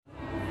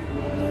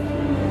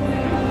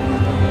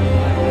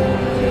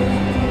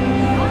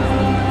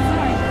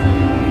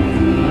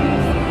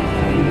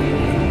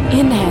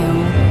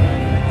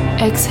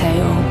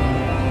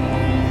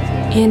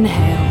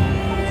Inhale.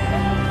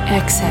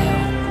 Exhale.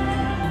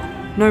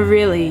 No,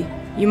 really,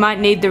 you might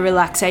need the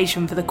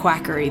relaxation for the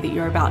quackery that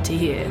you're about to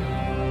hear.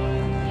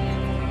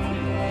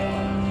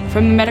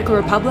 From the Medical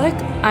Republic,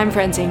 I'm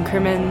Francine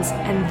Crimmins,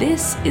 and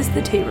this is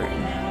The Tea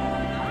Room.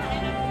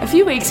 A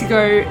few weeks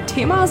ago,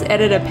 TMR's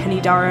editor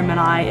Penny Durham and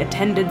I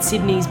attended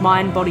Sydney's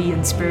Mind, Body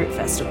and Spirit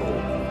Festival.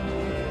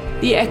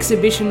 The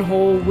exhibition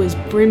hall was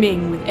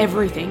brimming with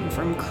everything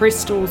from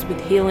crystals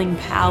with healing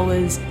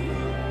powers,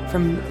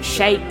 from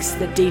shakes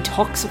that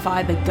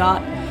detoxify the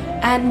gut,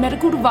 and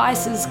medical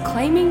devices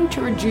claiming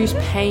to reduce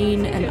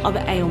pain and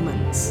other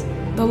ailments.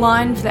 The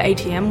line for the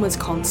ATM was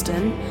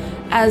constant,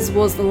 as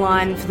was the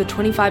line for the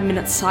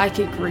 25-minute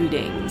psychic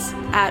readings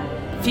at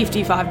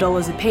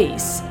 $55 a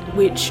piece,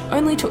 which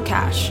only took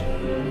cash.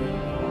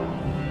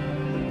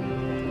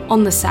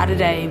 On the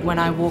Saturday, when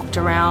I walked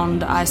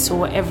around, I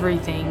saw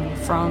everything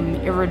from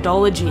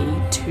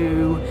iridology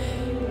to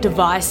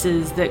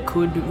devices that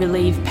could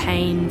relieve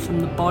pain from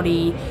the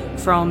body,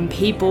 from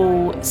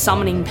people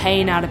summoning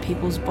pain out of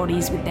people's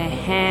bodies with their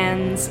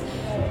hands,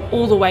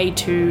 all the way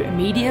to a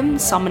medium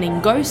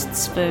summoning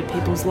ghosts for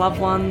people's loved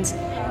ones.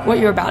 What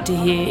you're about to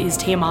hear is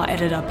TMR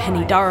editor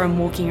Penny Durham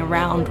walking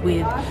around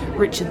with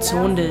Richard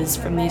Saunders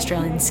from the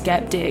Australian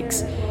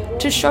Skeptics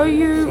to show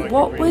you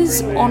what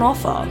was on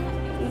offer.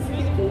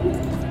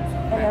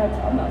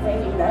 I'm not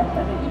reading that,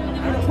 but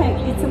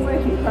it's a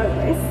work in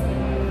progress.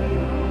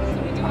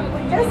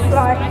 I'd just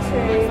like to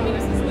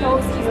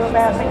talk to you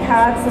about the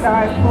cards that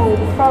I've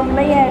pulled from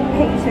Leanne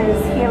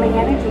Peters' Healing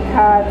Energy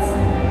cards,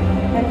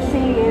 and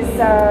she is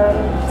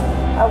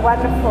a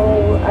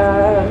wonderful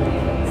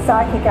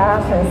psychic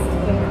artist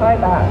in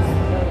Hobart.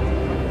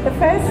 The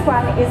first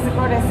one is the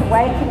Goddess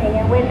Awakening,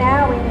 and we're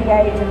now in the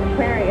age of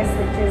Aquarius,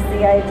 which is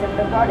the age of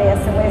the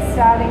goddess, and we're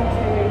starting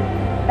to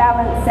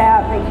balance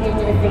out the yin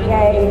with the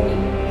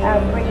yang,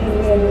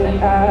 bringing in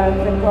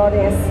the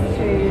goddess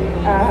to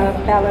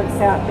balance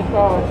out the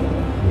god.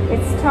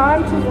 It's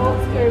time to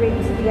walk through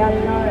into the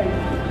unknown.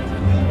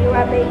 You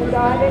are being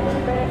guided to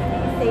birth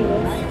new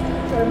things,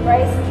 to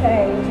embrace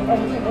change,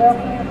 and to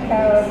welcome the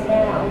power of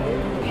now.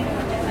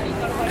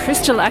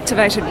 Crystal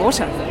activated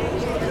water.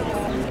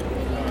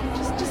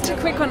 Just a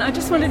quick one. I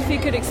just wondered if you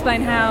could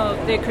explain how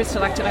the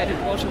crystal activated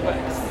water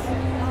works.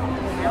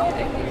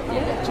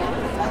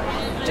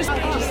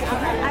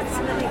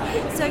 Absolutely.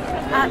 So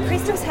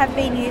crystals have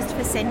been used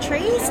for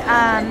centuries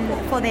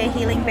for their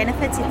healing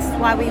benefits. It's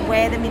why we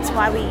wear them, it's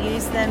why we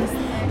use them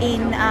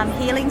in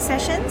healing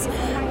sessions.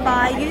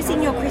 By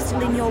using your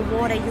crystal in your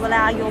water, you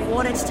allow your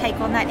water to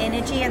take on that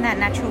energy and that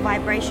natural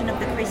vibration of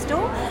the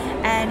crystal,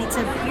 and it's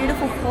a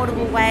beautiful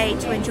portable way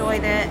to enjoy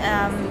the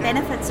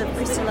benefits of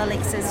crystal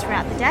elixirs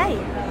throughout the day.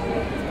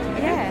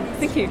 Yeah.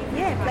 Thank you.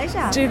 Yeah,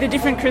 pleasure. Do the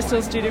different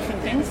crystals do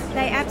different things?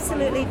 They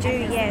absolutely do,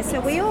 yeah. So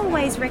we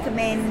always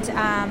recommend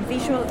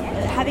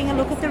having a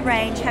look at the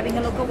range, having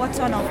a look at what's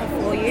on offer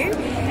for you,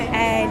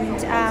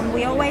 and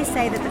we always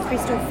say that the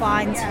crystal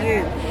finds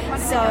you.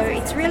 So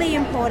it's really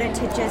important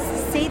to just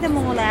see them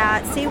all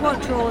out, see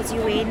what draws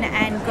you in,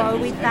 and go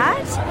with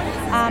that.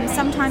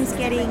 Sometimes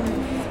getting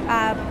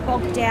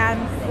bogged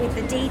down with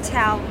the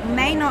detail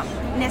may not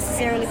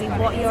necessarily be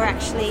what you're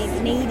actually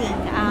needing.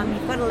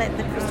 You've got to let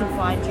the crystal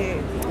find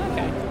you.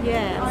 Okay.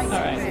 Yeah. All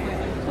right.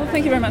 Well,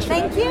 thank you very much for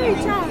that. Thank you.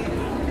 Ciao.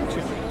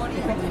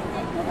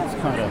 That's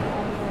kind of,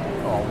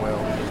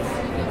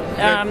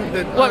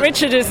 what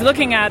Richard is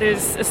looking at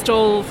is a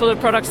stall full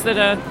of products that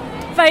are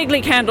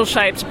vaguely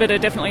candle-shaped, but are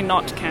definitely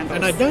not candles.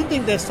 And I don't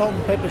think they're salt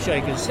and pepper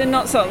shakers. They're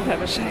not salt and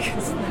pepper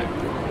shakers, no.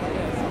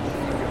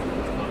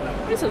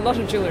 There's a lot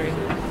of jewellery.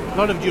 A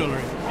lot of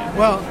jewellery.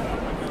 Well,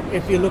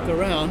 if you look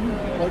around,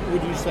 what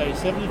would you say?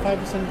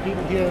 75% of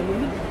people here are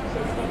women?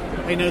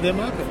 They know their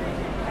market.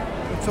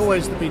 It's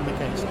always been the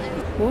case.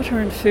 Water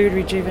and food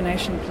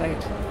rejuvenation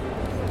plate.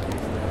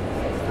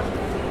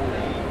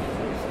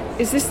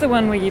 Is this the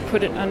one where you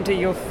put it under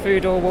your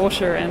food or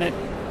water and it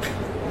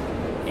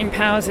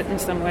empowers it in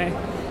some way?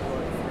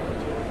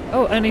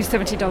 Oh, only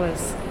 $70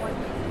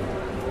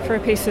 for a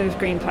piece of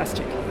green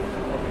plastic.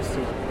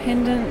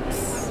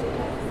 Pendants,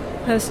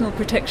 personal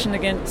protection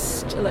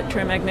against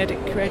electromagnetic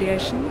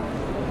radiation.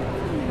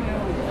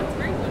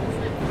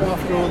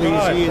 After all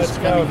these years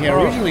coming here,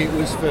 originally it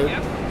was for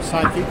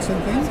psychics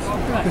and things,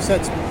 because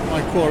that's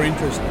my core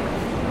interest.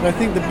 But I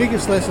think the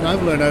biggest lesson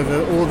I've learned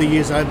over all the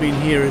years I've been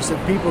here is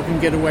that people can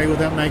get away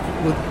without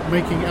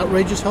making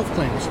outrageous health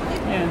claims.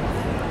 Yeah.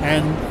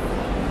 And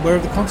where are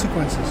the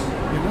consequences,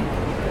 you know?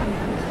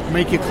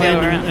 Make your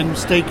claim and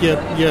stake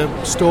your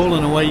stall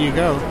and away you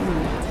go.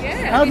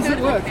 Yeah. How does it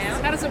work?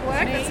 How does it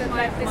work?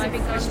 That's a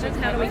big question.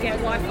 How do we get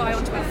Wi-Fi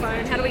onto our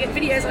phone? How do we get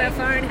videos on our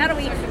phone? How do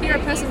we hear a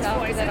person's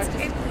voice?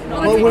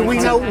 Well, we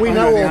know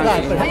all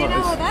that. But you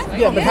know all that?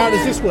 Yeah, but how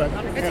does this work?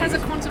 It has a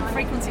quantum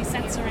frequency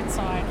sensor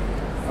inside.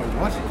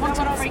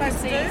 quantum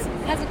frequencies.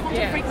 It has a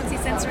quantum frequency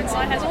sensor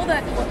inside. Has all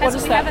the.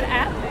 We have an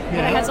app.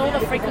 And it has all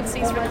the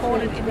frequencies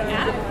recorded in the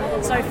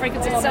app. So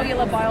frequencies,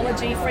 cellular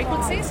biology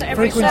frequencies. So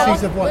every Frequencies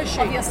cell of what?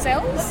 of your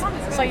cells.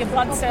 So your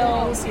blood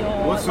cells.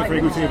 What's the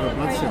frequency of a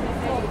blood cell?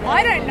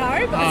 I don't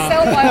know, but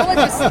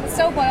the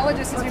cell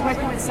biologist has been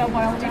working with cell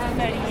biology for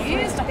 30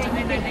 years. Dr.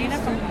 Nuno Nina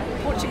from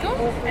Portugal,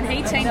 and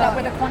he teamed up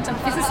with a quantum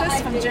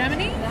physicist from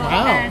Germany,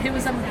 and who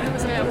was a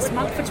Buddhist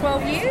monk for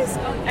 12 years.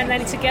 And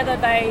then together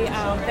they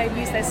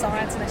use their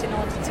science and their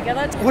technology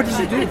together. What does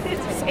it do?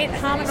 It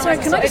harmonises. So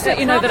can I just let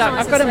you know that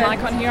I've got a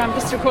harmonises mic on here? I'm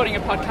just recording a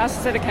podcast.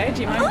 Is that okay?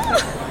 Do you mind?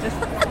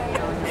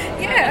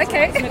 Yeah,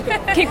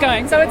 okay. Keep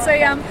going. So it's a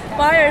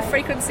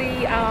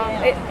biofrequency,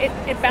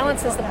 it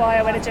balances the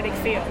bioenergetic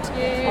field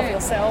of your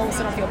cells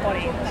and of your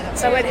body.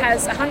 So it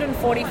has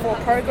 144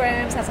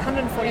 programs, has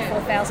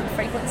 144,000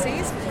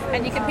 frequencies,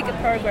 and you can pick a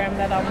program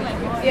that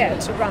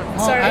to run.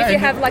 So if you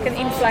have like an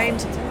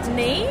inflamed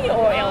knee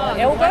or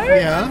elbow,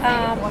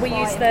 we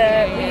use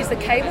the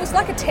cables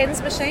like a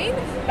TENS machine,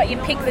 but you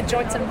pick the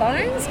joints and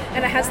bones,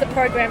 and it has the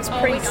programs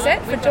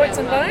preset for joints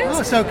and bones.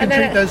 Oh, so it can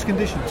treat those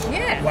conditions.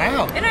 Yeah.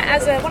 Wow. You know,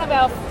 as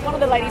one of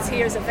the ladies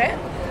here is a vet,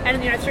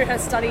 and through her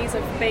studies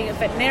of being a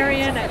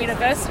veterinarian at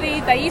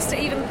university, they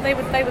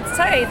would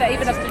say that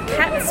even a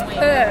cat's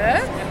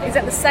purr is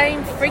at the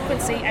same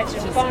frequency as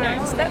your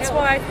bones. So that's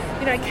why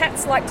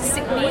cats like to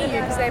sit near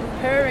you because they're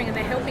purring and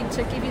they're helping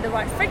to give you the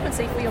right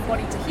frequency for your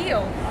body to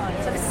heal.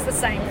 So this is the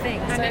same thing.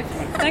 So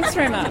Thanks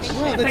very much.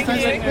 Well, that's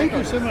fantastic. Thank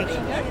you so much.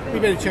 We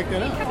better check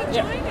that out.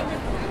 Yeah.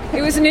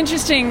 It was an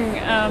interesting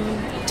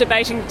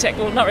debating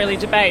well, not really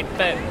debate,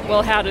 but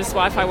how does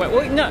Wi-Fi work?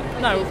 Well,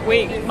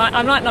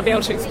 I might not be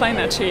able to explain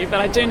that to you, but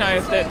I do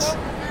know that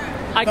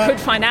I could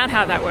find out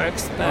how that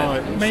works.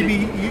 But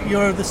maybe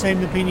you're of the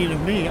same opinion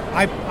of me.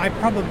 I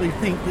probably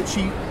think that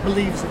she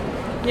believes it.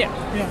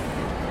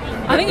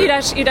 Yeah. I think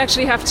you'd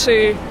actually have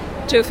to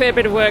do a fair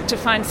bit of work to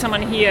find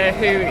someone here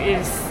who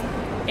is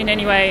in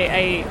any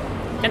way a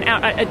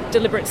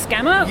deliberate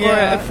scammer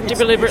or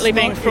deliberately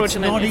being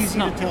fraudulent. It's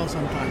not easy to tell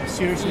sometimes.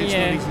 Seriously, it's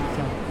not easy to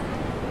tell.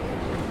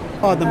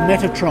 Oh, the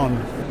Metatron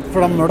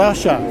from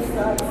Russia.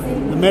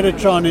 The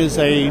Metatron is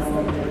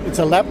it's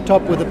a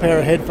laptop with a pair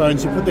of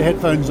headphones. You put the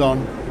headphones on,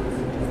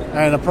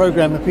 and a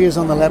program appears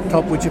on the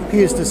laptop which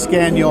appears to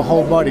scan your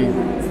whole body.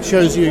 It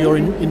shows you your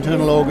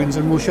internal organs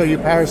and will show you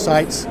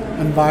parasites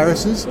and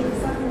viruses,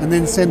 and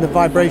then send a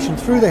vibration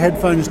through the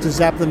headphones to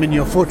zap them in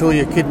your foot or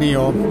your kidney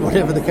or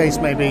whatever the case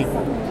may be.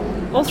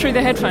 All through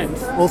the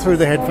headphones? All through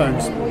the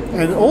headphones.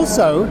 And it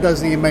also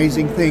does the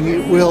amazing thing,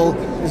 it will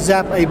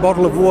zap a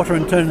bottle of water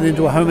and turn it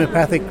into a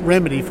homeopathic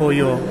remedy for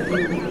your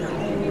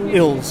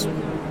ills.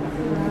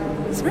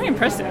 It's very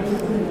impressive.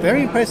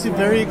 Very impressive,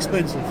 very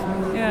expensive.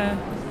 Yeah.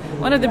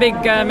 One of the big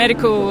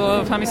medical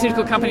or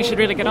pharmaceutical companies should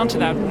really get onto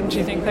that, wouldn't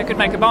you think? They could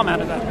make a bomb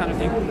out of that kind of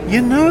thing.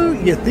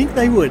 You think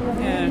they would.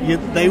 Yeah.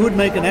 They would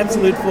make an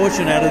absolute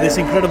fortune out of this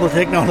incredible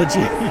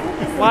technology.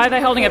 Why are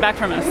they holding it back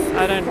from us?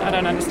 I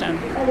don't understand.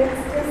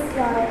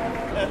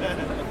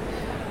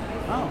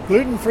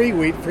 Gluten-free,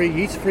 wheat-free,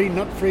 yeast-free,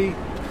 nut-free,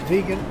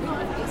 vegan.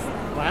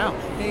 Wow.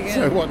 Vegan.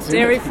 So what's in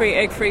dairy-free,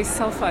 egg-free,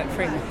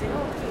 sulfite-free.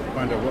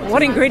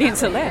 What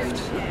ingredients are left?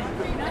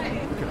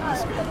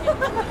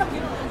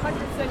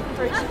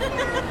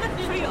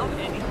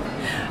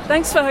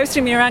 Thanks for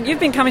hosting me around. You've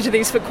been coming to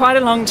these for quite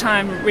a long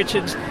time,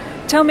 Richard.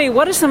 Tell me,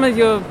 what are some of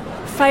your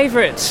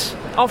favourite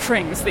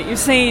offerings that you've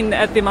seen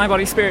at the My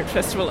Body Spirit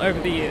Festival over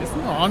the years?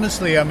 Oh,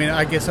 honestly,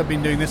 I guess I've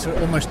been doing this for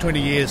almost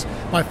 20 years.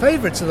 My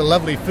favourites are the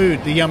lovely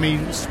food, the yummy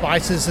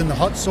spices and the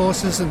hot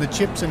sauces and the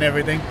chips and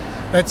everything.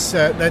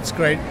 That's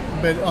great.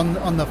 But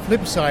on the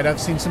flip side, I've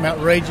seen some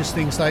outrageous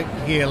things like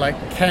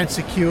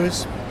cancer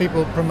cures,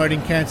 people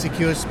promoting cancer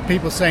cures,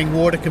 people saying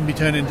water can be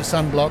turned into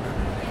sunblock,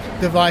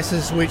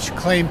 devices which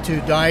claim to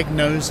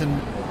diagnose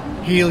and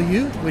heal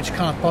you, which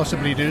can't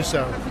possibly do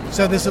so.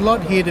 So there's a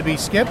lot here to be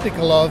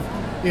sceptical of,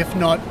 if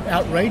not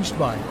outraged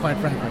by, quite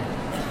frankly.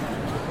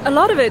 A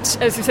lot of it,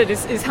 as you said,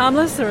 is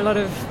harmless. There are a lot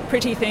of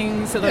pretty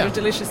things, a lot of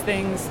delicious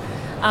things,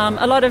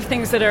 a lot of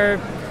things that are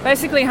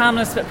basically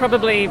harmless but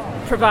probably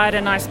provide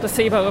a nice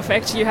placebo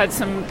effect. You had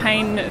some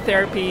pain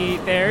therapy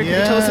there. Can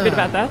you tell us a bit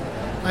about that?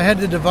 I had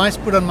the device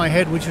put on my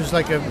head, which was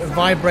like a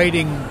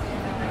vibrating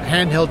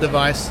handheld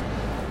device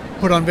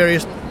put on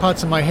various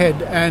parts of my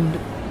head, and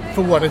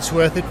for what it's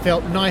worth, it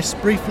felt nice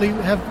briefly,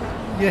 have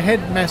your head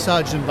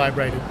massaged and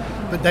vibrated.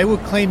 But they were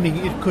claiming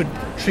it could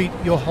treat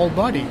your whole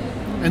body.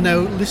 And they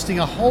were listing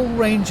a whole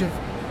range of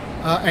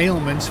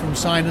ailments, from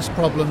sinus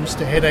problems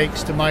to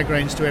headaches to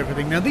migraines to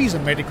everything. Now, these are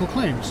medical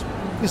claims.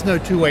 There's no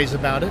two ways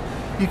about it.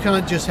 You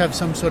can't just have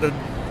some sort of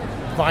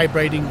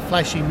vibrating,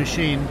 flashy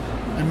machine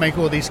and make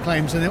all these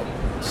claims. And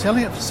they're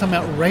selling it for some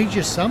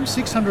outrageous sum,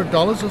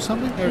 $600 or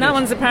something. And that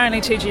one's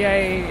apparently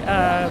TGA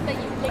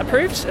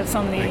approved. It's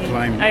on the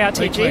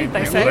ARTG,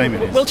 they say.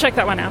 We'll check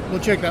that one out. We'll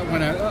check that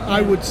one out.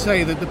 I would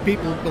say that the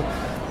people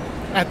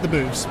at the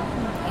booths,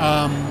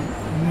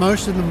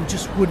 most of them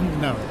just wouldn't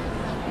know.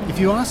 If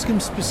you ask them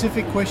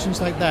specific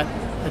questions like that,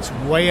 it's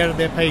way out of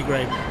their pay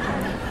grade.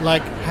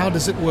 Like, how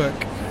does it work?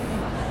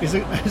 is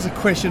a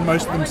question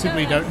most of them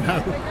simply don't know.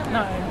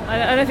 No,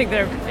 I don't think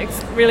they're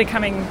really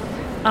coming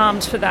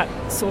armed for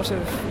that sort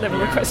of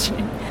level of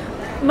questioning.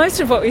 Most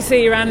of what we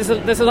see around is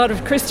there's a lot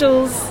of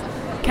crystals,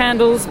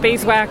 candles,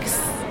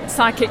 beeswax,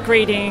 psychic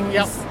readings,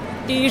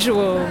 the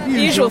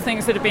usual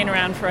things that have been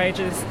around for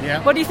ages.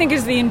 Yeah. What do you think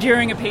is the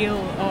enduring appeal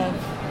of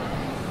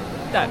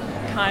that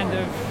kind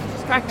of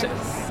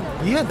practice?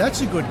 Yeah,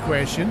 that's a good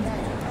question.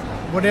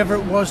 Whatever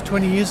it was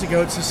 20 years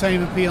ago, it's the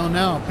same appeal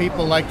now.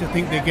 People like to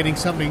think they're getting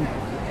something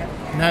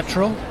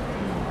natural.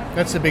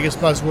 That's the biggest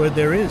buzzword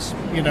there is.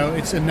 You know,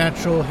 it's a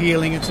natural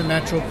healing, it's a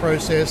natural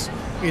process,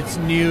 it's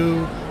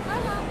new,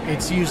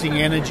 it's using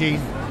energy.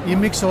 You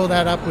mix all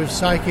that up with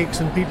psychics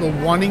and people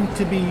wanting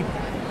to be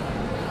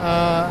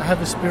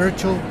have a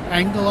spiritual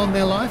angle on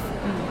their life,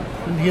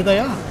 and here they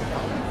are.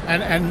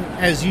 And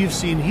as you've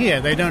seen here,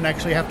 they don't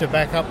actually have to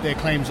back up their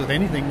claims with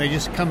anything. They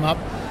just come up,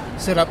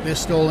 set up their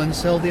stall and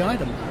sell the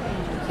item.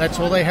 That's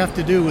all they have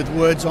to do with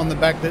words on the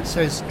back that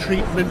says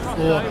treatment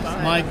for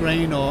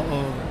migraine or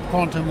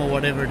quantum or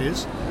whatever it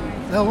is.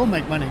 They'll all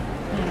make money.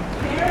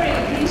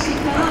 Mary, here she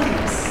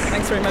comes.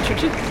 Thanks very much,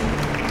 Richard.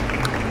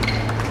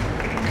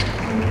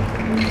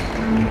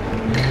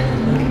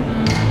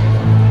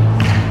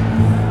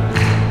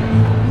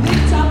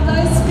 Lift up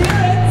those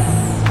spirits.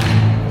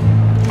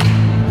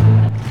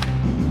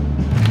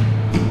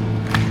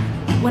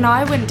 When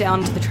I went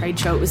down to the trade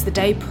show, it was the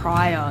day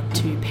prior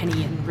to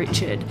Penny and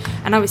Richard,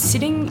 and I was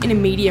sitting in a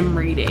medium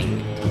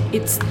reading.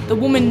 It's the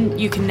woman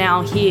you can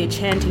now hear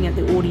chanting at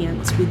the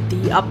audience with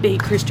the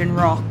upbeat Christian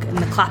rock and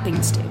the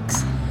clapping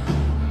sticks.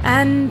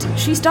 And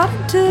she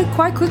started to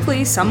quite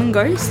quickly summon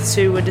ghosts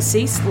who were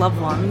deceased loved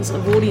ones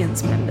of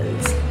audience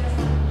members.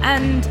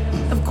 And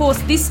of course,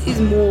 this is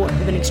more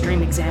of an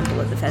extreme example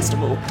at the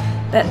festival,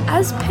 but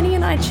as Penny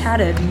and I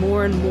chatted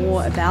more and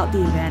more about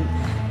the event,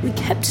 we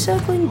kept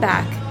circling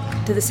back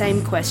to the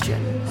same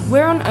question.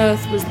 Where on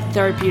earth was the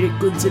Therapeutic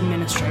Goods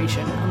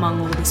Administration among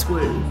all this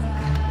woo?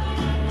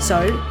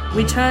 So,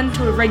 we turned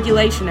to a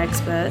regulation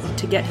expert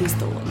to get his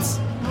thoughts.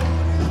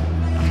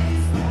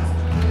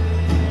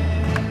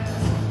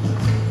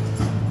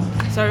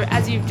 So,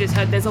 as you've just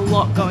heard, there's a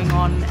lot going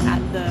on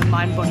at the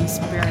Mind Body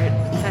Spirit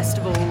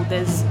Festival.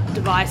 There's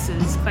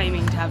devices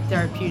claiming to have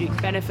therapeutic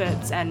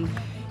benefits, and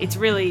it's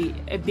really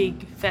a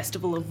big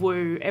festival of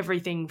woo,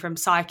 everything from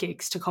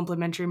psychics to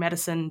complementary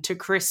medicine to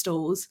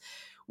crystals,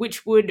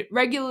 which would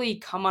regularly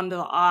come under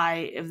the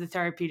eye of the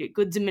Therapeutic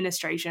Goods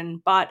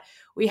Administration. But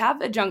we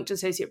have Adjunct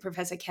Associate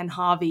Professor Ken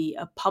Harvey,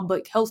 a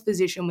public health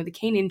physician with a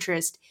keen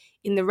interest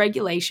in the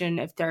regulation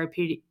of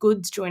therapeutic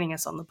goods, joining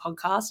us on the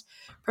podcast.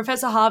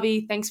 Professor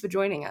Harvey, thanks for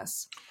joining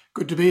us.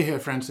 Good to be here,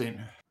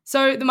 Francine.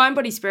 So the Mind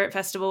Body Spirit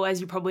Festival,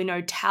 as you probably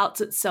know,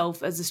 touts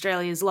itself as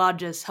Australia's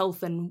largest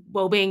health and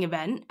wellbeing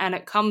event, and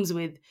it comes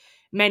with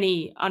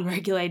many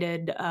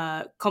unregulated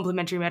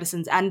complementary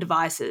medicines and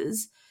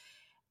devices.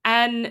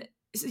 And,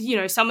 you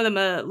know, some of them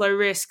are low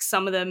risk,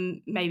 some of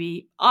them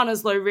maybe aren't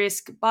as low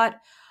risk, but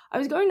I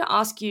was going to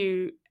ask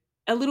you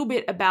a little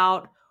bit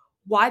about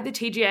why the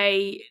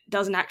TGA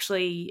doesn't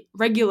actually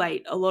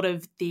regulate a lot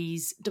of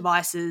these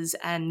devices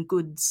and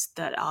goods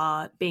that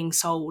are being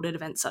sold at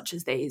events such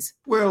as these.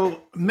 Well,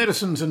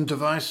 medicines and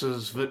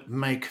devices that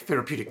make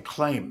therapeutic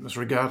claims,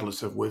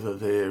 regardless of whether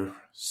they're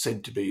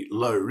said to be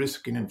low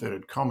risk, in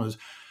inverted commas,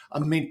 are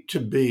meant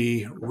to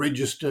be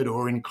registered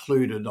or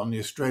included on the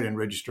Australian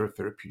Register of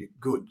Therapeutic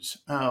Goods.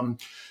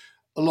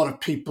 A lot of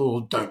people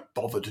don't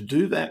bother to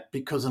do that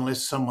because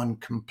unless someone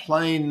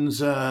complains,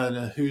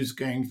 who's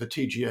going to the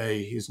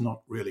TGA is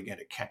not really going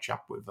to catch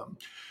up with them.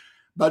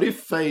 But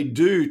if they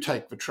do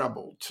take the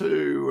trouble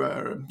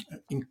to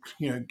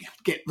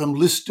get them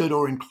listed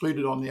or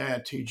included on the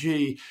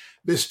ARTG,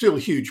 there's still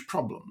huge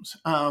problems.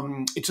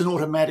 It's an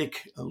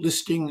automatic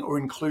listing or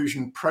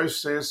inclusion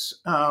process.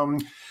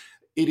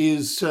 It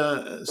is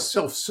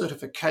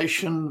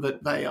self-certification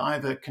that they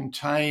either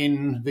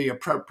contain the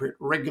appropriate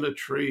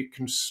regulatory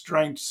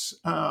constraints,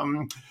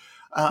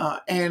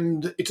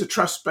 and it's a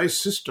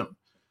trust-based system.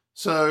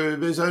 So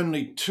there's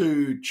only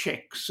 2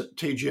 checks that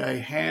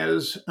TGA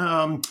has.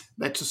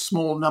 That's a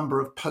small number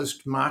of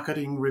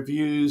post-marketing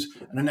reviews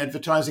and an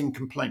advertising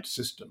complaint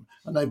system,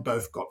 and they've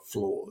both got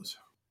flaws.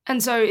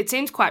 And so it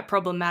seems quite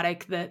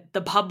problematic that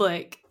the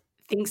public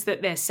thinks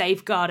that they're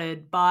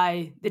safeguarded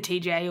by the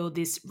TGA or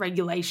this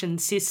regulation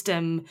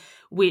system,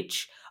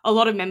 which a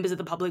lot of members of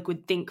the public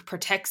would think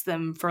protects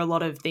them for a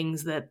lot of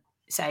things that,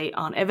 say,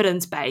 aren't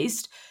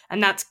evidence-based.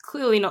 And that's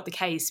clearly not the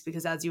case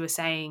because, as you were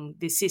saying,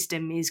 this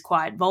system is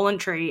quite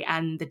voluntary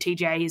and the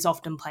TGA is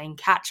often playing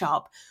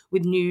catch-up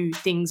with new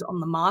things on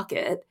the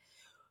market.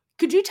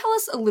 Could you tell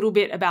us a little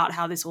bit about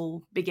how this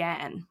all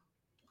began?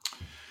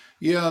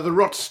 Yeah, the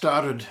rot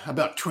started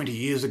about 20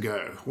 years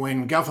ago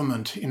when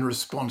government, in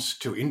response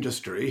to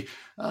industry,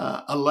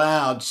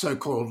 allowed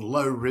so-called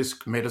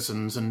low-risk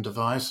medicines and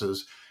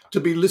devices to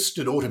be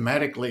listed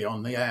automatically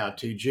on the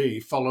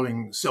ARTG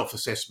following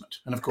self-assessment.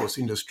 And of course,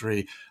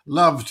 industry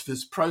loved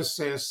this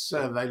process.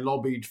 They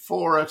lobbied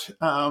for it.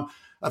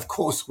 Of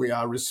course, we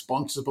are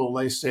responsible,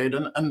 they said,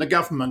 and the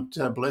government,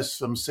 bless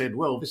them, said,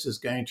 well, this is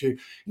going to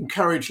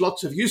encourage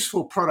lots of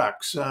useful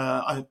products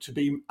to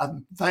be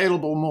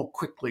available more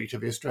quickly to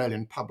the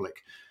Australian public.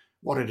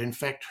 What it in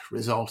fact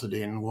resulted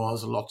in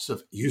was lots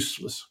of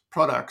useless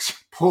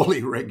products,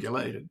 poorly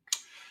regulated.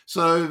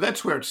 So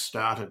that's where it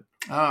started.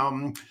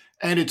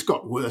 And it's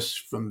got worse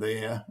from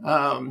there.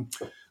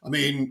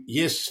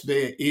 Yes,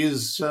 there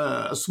is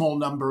a small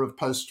number of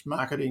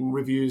post-marketing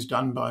reviews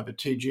done by the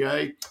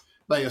TGA.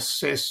 They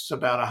assess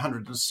about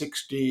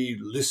 160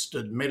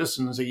 listed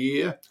medicines a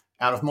year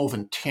out of more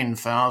than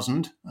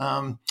 10,000.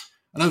 And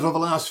over the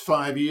last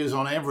 5 years,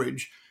 on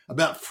average,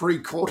 about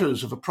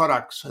 3/4 of the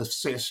products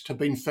assessed have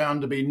been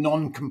found to be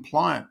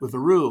non-compliant with the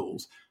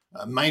rules,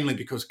 mainly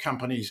because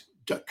companies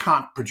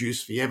can't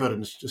produce the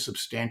evidence to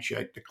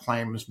substantiate the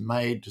claims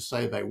made to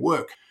say they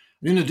work.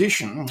 In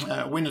addition,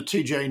 when the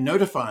TGA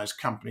notifies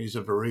companies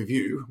of a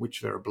review,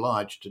 which they're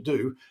obliged to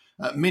do,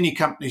 many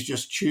companies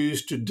just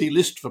choose to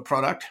delist the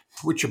product,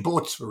 which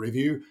aborts the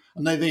review,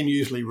 and they then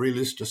usually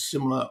relist a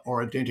similar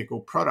or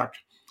identical product.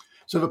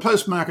 So the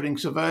post-marketing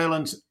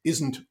surveillance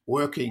isn't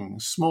working.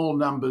 Small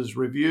numbers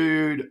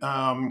reviewed,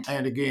 and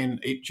again,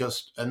 it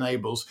just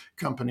enables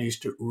companies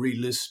to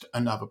relist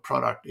another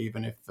product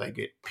even if they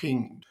get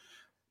pinged.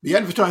 The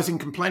advertising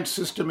complaint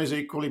system is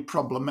equally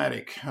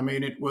problematic.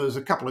 It was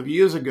a couple of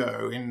years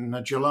ago, in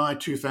July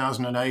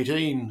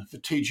 2018, the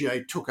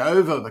TGA took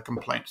over the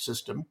complaint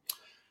system.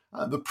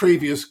 The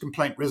previous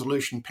complaint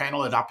resolution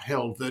panel had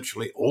upheld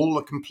virtually all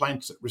the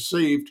complaints it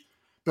received,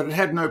 but it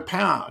had no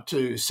power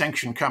to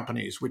sanction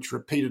companies which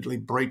repeatedly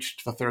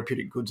breached the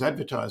Therapeutic Goods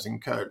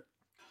Advertising Code.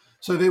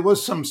 So there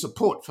was some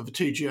support for the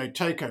TGA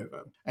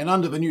takeover, and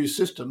under the new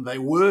system, they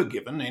were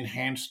given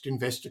enhanced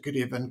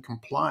investigative and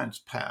compliance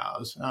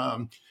powers,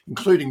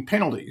 including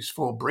penalties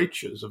for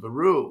breaches of the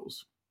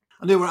rules.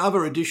 And there were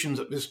other additions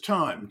at this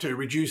time to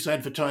reduce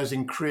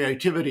advertising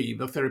creativity.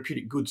 The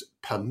Therapeutic Goods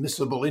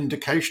Permissible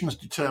Indications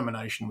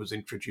Determination was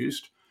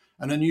introduced,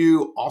 and a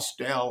new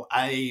AUSTAL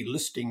A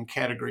listing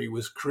category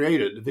was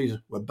created. These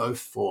were both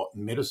for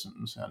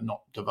medicines and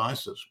not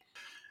devices.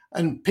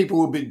 And people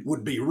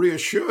would be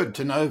reassured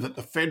to know that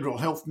the Federal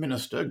Health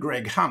Minister,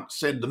 Greg Hunt,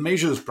 said the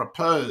measures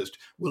proposed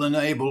will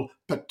enable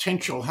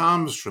potential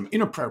harms from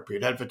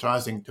inappropriate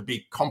advertising to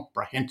be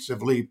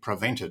comprehensively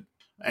prevented.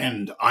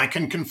 And I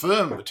can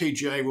confirm the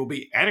TGA will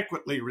be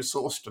adequately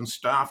resourced and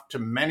staffed to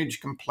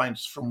manage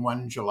complaints from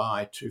 1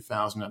 July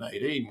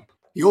 2018.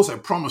 He also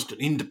promised an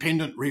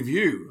independent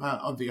review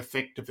of the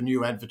effect of the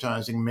new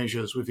advertising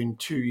measures within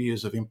 2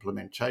 years of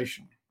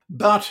implementation.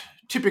 But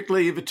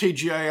typically, the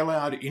TGA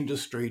allowed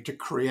industry to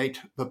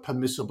create the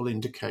permissible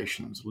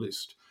indications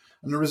list.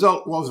 And the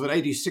result was that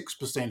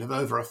 86% of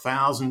over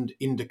 1,000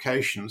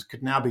 indications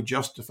could now be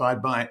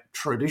justified by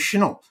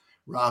traditional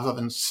rather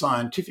than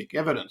scientific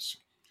evidence.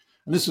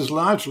 And this has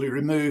largely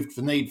removed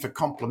the need for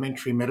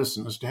complementary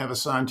medicines to have a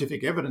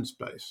scientific evidence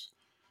base.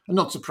 And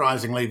not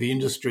surprisingly, the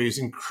industry is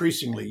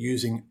increasingly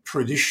using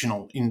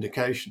traditional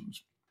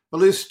indications. The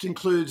list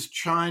includes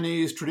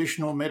Chinese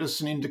traditional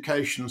medicine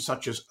indications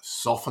such as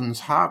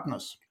softens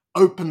hardness,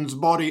 opens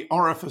body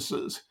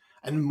orifices,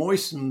 and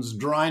moistens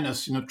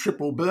dryness in a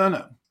triple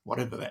burner,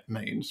 whatever that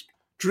means.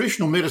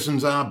 Traditional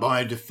medicines are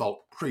by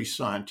default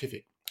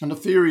pre-scientific, and the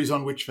theories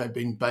on which they've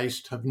been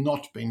based have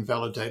not been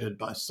validated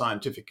by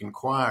scientific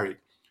inquiry.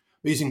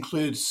 These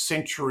include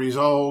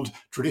centuries-old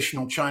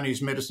traditional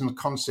Chinese medicine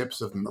concepts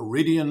of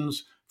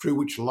meridians through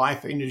which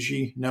life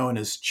energy known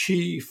as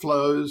qi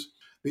flows,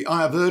 the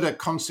Ayurveda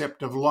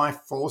concept of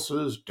life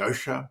forces,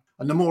 dosha,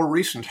 and the more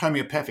recent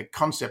homeopathic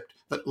concept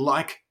that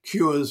like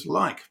cures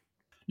like.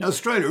 Now,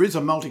 Australia is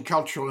a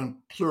multicultural and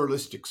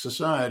pluralistic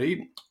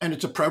society, and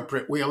it's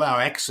appropriate we allow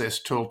access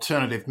to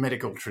alternative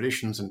medical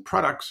traditions and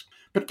products,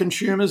 but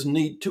consumers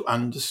need to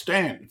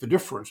understand the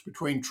difference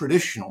between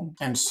traditional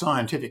and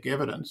scientific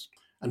evidence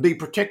and be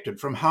protected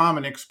from harm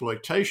and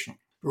exploitation.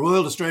 The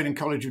Royal Australian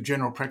College of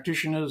General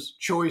Practitioners,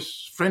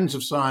 Choice, Friends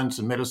of Science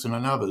and Medicine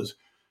and others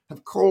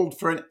have called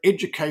for an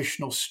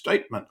educational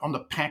statement on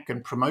the pack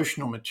and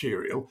promotional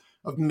material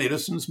of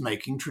medicines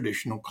making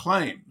traditional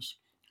claims.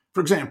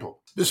 For example,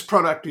 this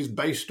product is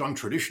based on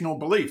traditional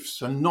beliefs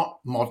and not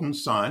modern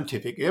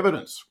scientific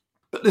evidence.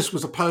 But this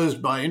was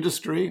opposed by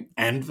industry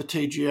and the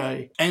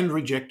TGA and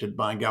rejected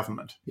by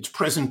government. It's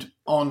present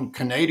on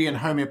Canadian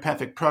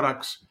homeopathic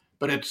products,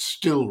 but it's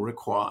still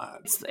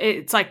required.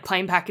 It's like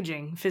plain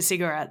packaging for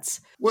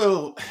cigarettes.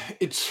 Well,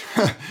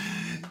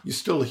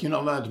 you're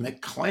not allowed to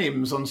make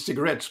claims on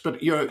cigarettes,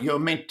 but you're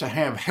meant to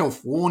have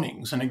health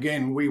warnings. And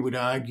again, we would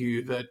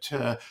argue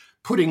that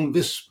putting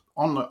this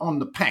on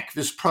the pack,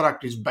 this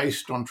product is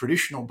based on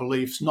traditional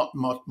beliefs, not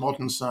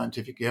modern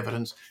scientific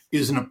evidence,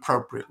 is an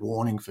appropriate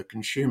warning for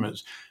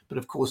consumers. But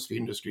of course, the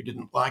industry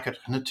didn't like it,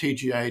 and the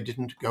TGA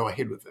didn't go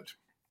ahead with it.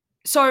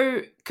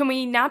 So can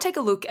we now take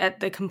a look at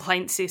the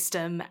complaint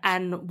system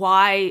and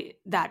why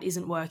that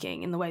isn't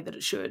working in the way that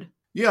it should?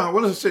 Yeah,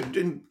 well, as I said,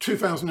 in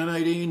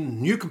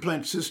 2018, new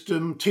complaint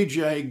system,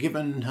 TGA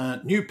given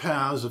new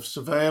powers of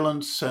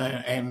surveillance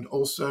and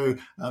also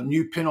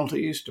new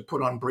penalties to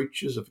put on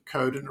breaches of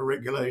code and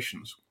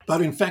regulations.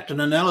 But in fact, an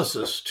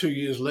analysis 2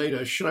 years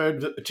later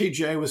showed that the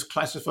TGA was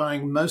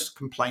classifying most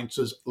complaints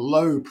as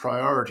low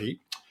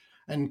priority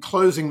and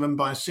closing them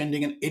by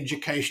sending an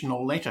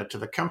educational letter to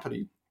the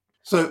company.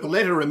 So the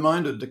letter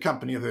reminded the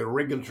company of their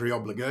regulatory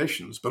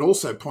obligations, but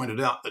also pointed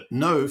out that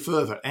no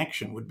further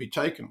action would be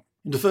taken.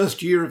 In the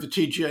first year of the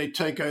TGA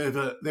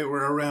takeover, there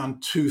were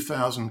around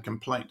 2,000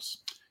 complaints.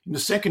 In the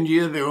second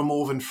year, there were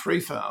more than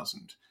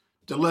 3,000.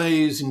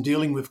 Delays in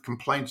dealing with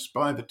complaints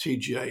by the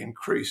TGA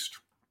increased.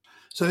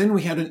 So then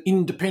we had an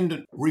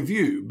independent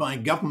review by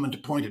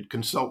government-appointed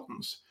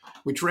consultants,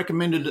 which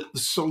recommended that the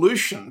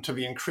solution to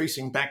the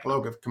increasing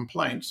backlog of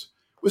complaints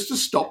was to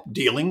stop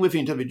dealing with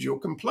individual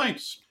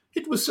complaints.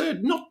 It was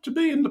said not to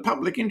be in the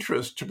public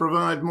interest to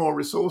provide more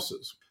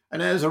resources.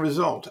 And as a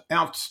result,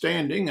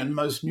 outstanding and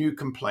most new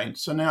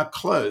complaints are now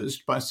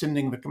closed by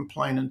sending the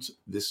complainant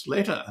this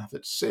letter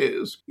that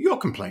says, "Your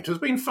complaint has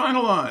been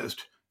finalised.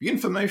 The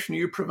information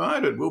you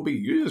provided will be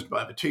used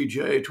by the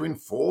TGA to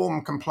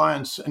inform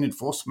compliance and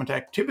enforcement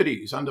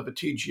activities under the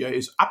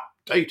TGA's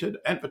updated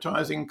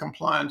advertising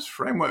compliance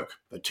framework.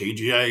 The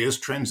TGA is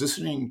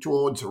transitioning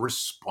towards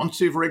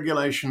responsive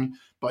regulation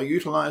by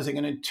utilising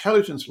an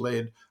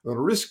intelligence-led,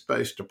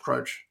 risk-based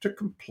approach to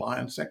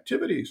compliance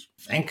activities.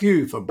 Thank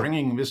you for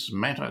bringing this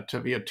matter to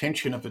the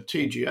attention of the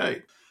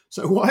TGA."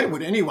 So why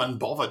would anyone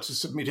bother to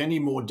submit any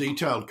more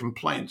detailed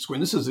complaints when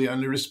this is the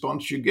only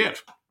response you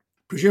get?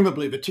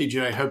 Presumably the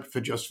TGA hoped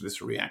for just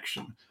this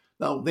reaction.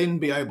 They'll then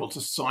be able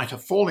to cite a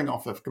falling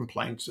off of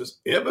complaints as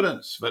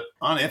evidence that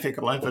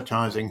unethical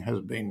advertising has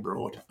been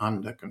brought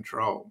under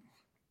control.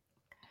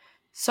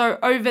 So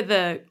over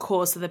the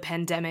course of the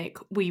pandemic,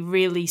 we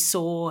really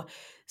saw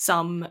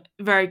some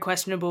very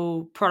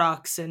questionable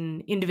products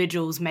and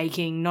individuals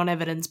making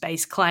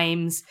non-evidence-based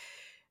claims,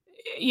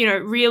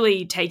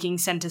 really taking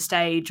center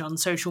stage on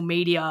social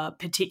media,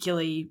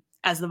 particularly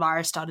as the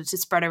virus started to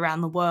spread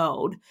around the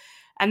world.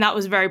 And that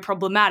was very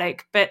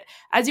problematic. But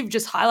as you've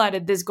just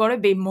highlighted, there's got to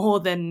be more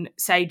than,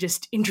 say,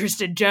 just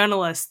interested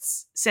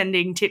journalists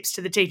sending tips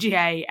to the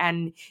TGA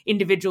and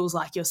individuals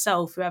like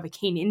yourself who have a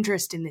keen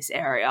interest in this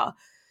area.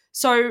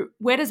 So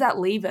where does that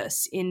leave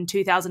us in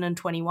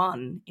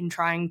 2021 in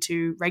trying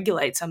to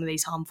regulate some of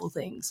these harmful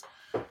things?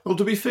 Well,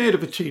 to be fair to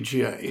the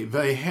TGA,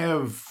 they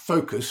have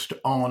focused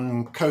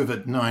on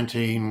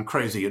COVID-19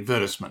 crazy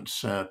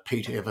advertisements,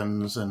 Pete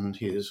Evans and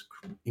his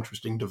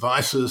interesting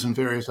devices and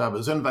various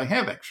others, and they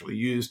have actually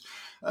used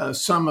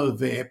some of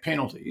their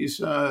penalties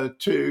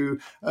to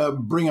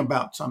bring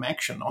about some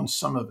action on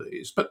some of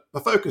these. But the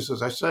focus,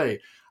 as I say,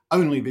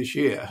 only this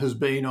year has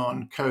been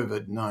on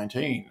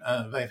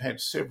COVID-19. They've had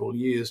several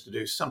years to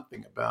do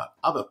something about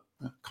other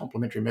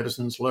complementary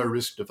medicines,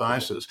 low-risk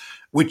devices,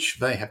 which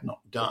they have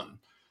not done.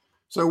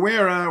 So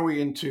where are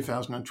we in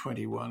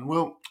 2021?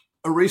 Well,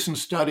 a recent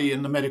study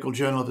in the Medical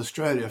Journal of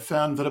Australia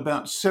found that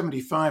about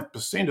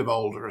 75% of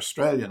older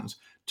Australians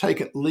take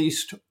at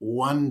least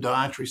one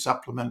dietary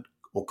supplement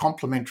or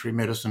complementary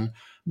medicine,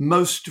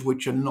 most of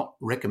which are not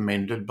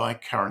recommended by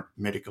current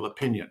medical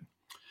opinion.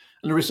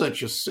 And the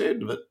researchers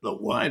said that the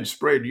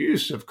widespread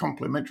use of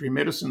complementary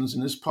medicines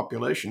in this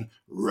population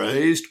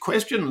raised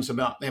questions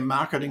about their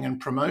marketing and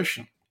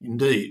promotion.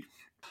 Indeed.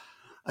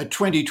 A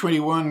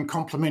 2021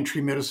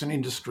 complementary medicine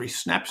industry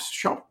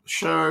snapshot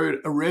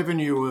showed a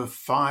revenue of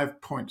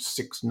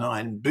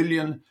 $5.69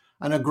 billion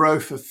and a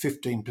growth of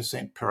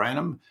 15% per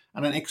annum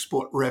and an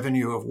export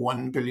revenue of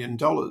 $1 billion.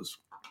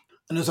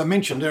 And as I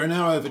mentioned, there are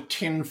now over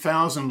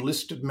 10,000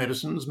 listed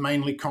medicines,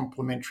 mainly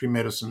complementary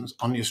medicines,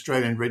 on the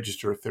Australian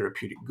Register of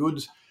Therapeutic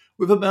Goods,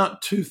 with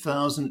about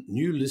 2,000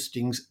 new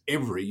listings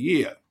every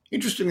year.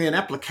 Interestingly, an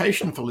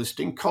application for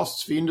listing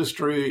costs the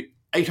industry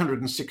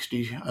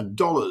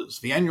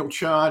 $860. The annual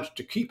charge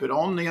to keep it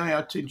on the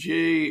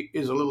ARTG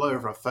is a little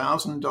over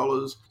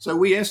 $1,000. So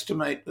we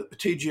estimate that the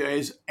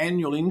TGA's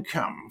annual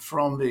income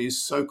from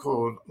these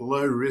so-called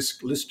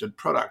low-risk listed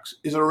products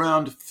is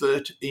around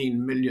 $13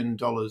 million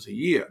a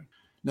year.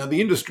 Now,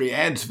 the industry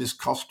adds this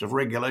cost of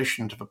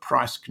regulation to the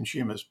price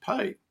consumers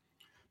pay.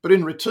 But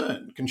in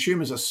return,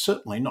 consumers are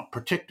certainly not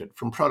protected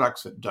from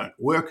products that don't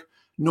work,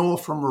 nor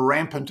from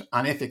rampant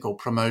unethical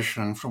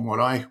promotion from what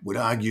I would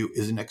argue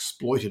is an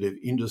exploitative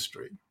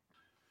industry.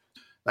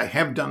 They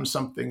have done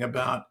something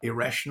about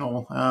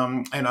irrational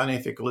and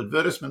unethical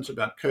advertisements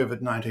about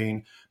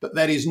COVID-19, but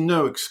that is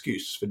no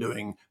excuse for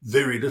doing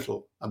very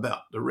little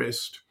about the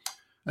rest.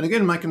 And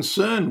again, my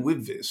concern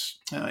with this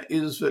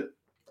is that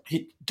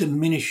it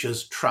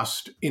diminishes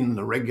trust in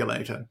the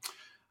regulator.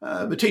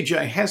 The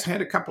TGA has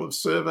had a couple of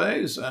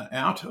surveys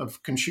out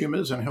of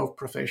consumers and health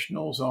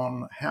professionals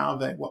on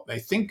what they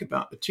think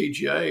about the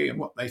TGA and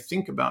what they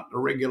think about the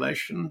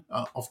regulation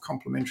of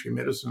complementary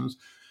medicines.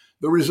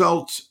 The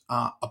results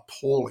are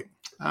appalling.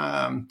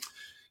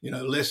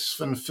 Less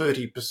than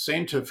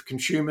 30% of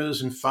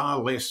consumers and far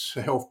less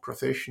health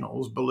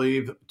professionals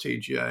believe that the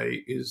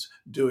TGA is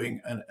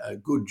doing a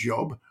good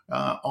job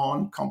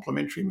on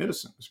complementary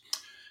medicines.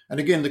 And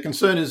again, the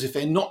concern is if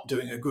they're not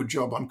doing a good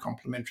job on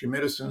complementary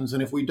medicines,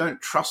 and if we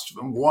don't trust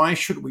them, why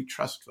should we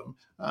trust them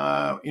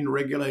in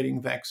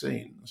regulating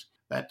vaccines?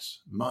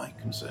 That's my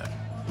concern.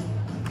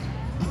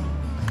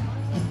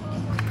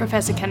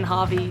 Professor Ken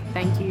Harvey,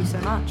 thank you so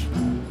much.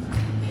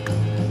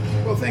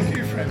 Well, thank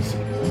you, friends.